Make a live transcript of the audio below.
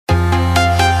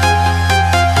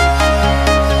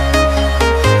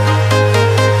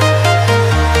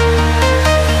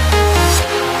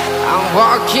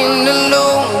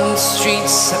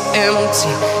so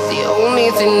empty. The only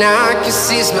thing I can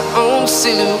see is my own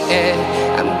silhouette.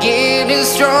 I'm getting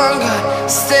stronger,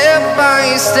 step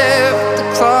by step. The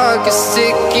clock is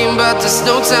ticking, but there's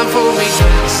no time for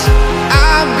regrets.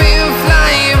 I've been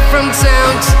flying from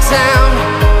town to town,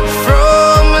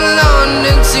 from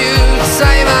London to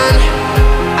Taiwan.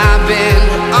 I've been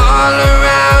all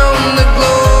around the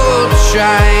globe,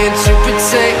 trying to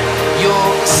protect your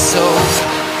soul.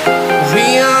 We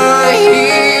are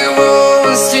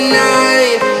heroes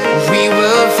tonight. We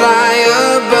will fly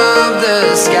above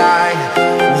the sky.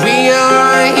 We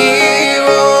are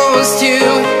heroes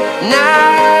tonight.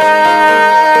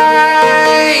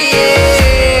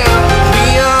 Yeah. We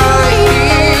are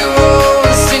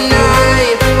heroes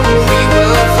tonight. We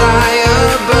will fly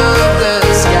above the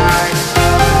sky.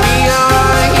 We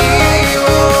are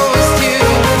heroes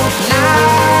tonight.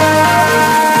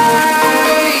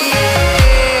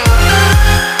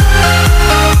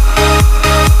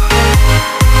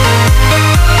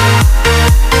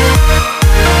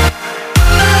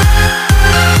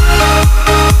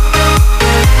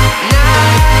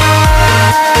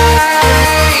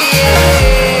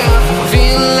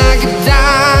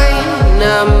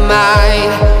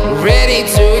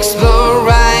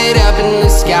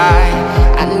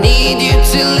 I need you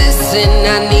to listen,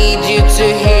 I need you to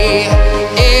hear,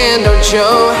 and don't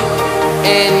show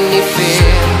any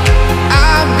fear.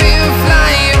 I've been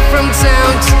flying from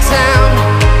town to town,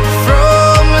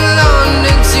 from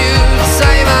London to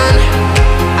Taiwan.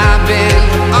 I've been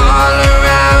all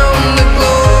around the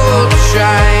globe,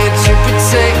 trying to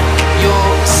protect your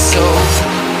soul.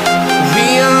 We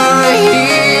are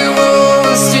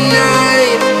heroes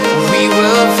tonight. We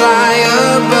will fly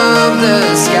above the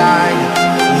sky.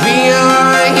 We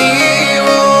are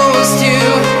heroes tonight.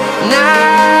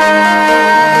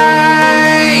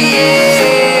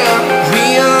 Yeah. We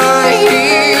are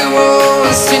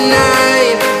heroes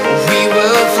tonight. We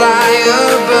will fly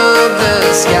above the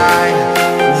sky.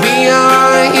 We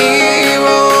are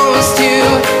heroes tonight.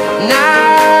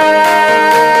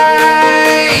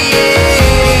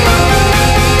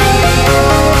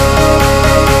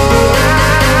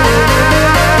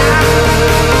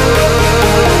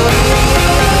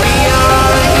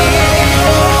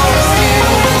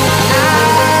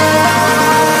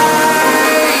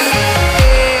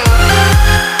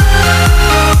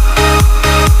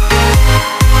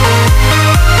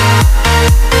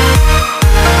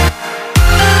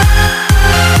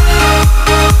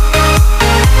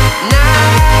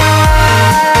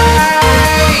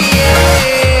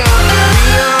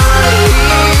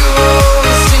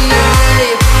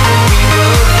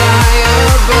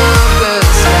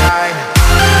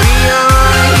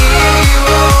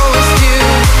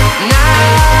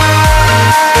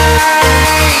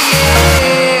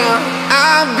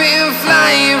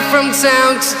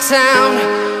 Town to town,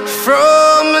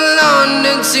 from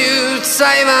London to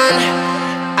Taiwan.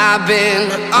 I've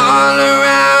been all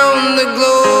around the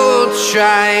globe,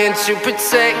 trying to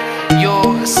protect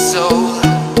your soul.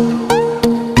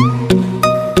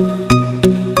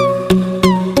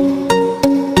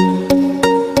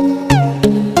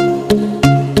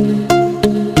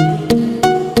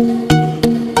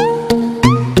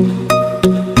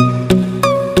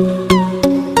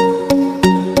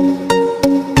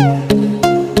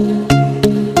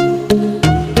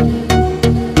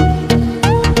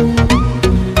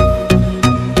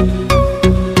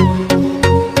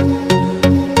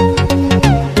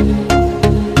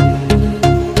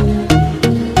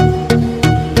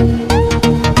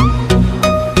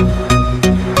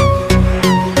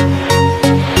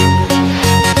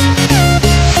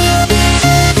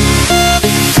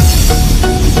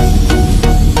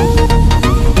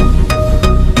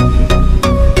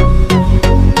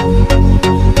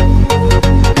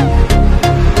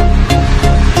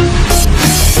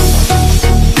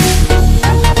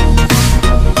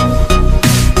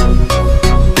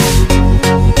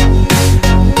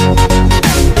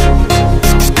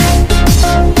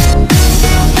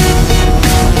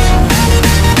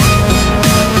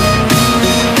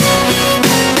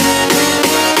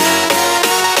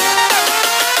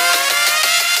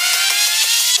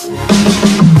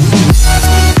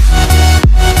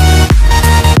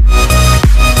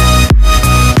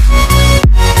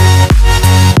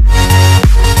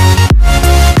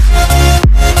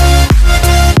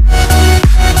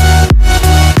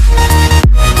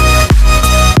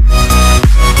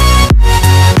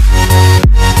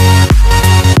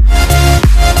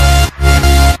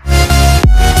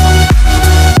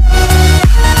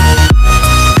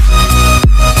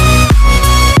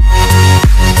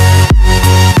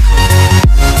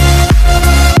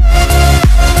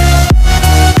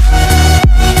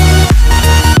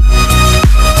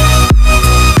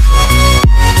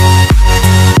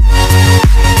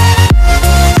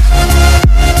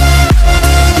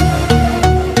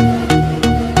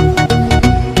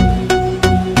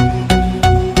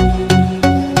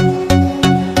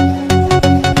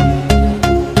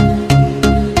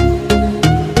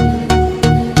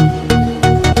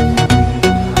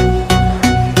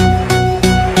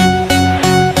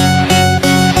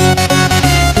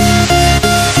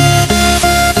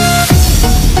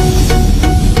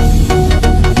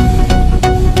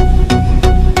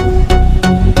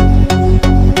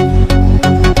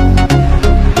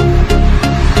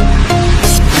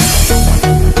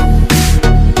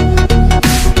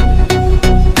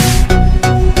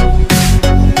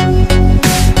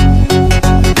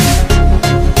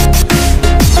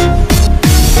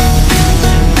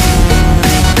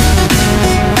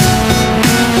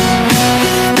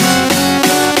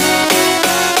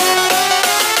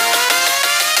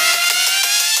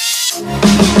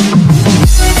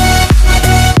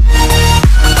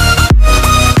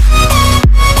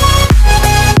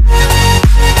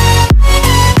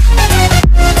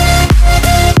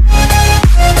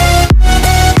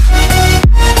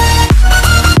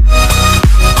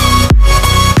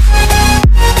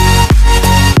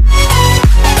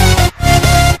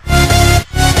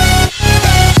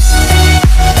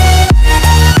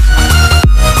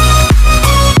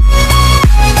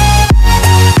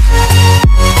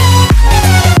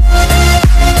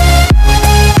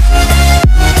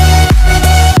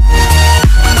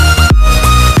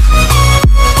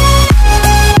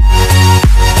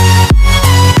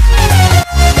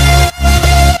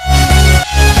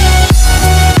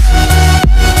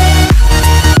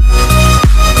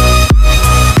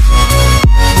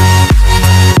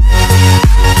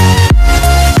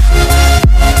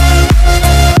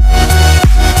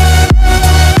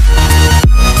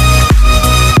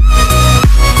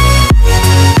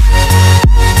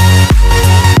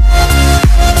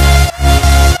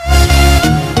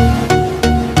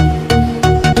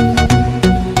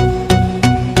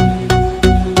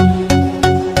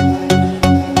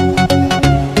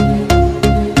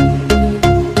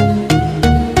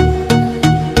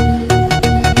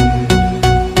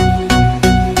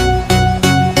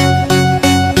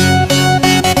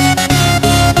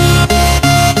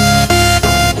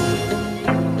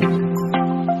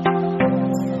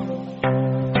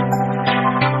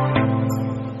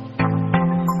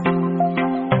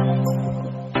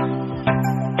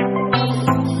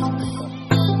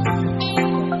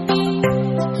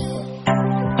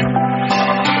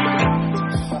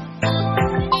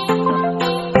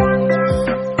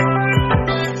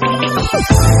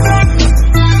 Belle.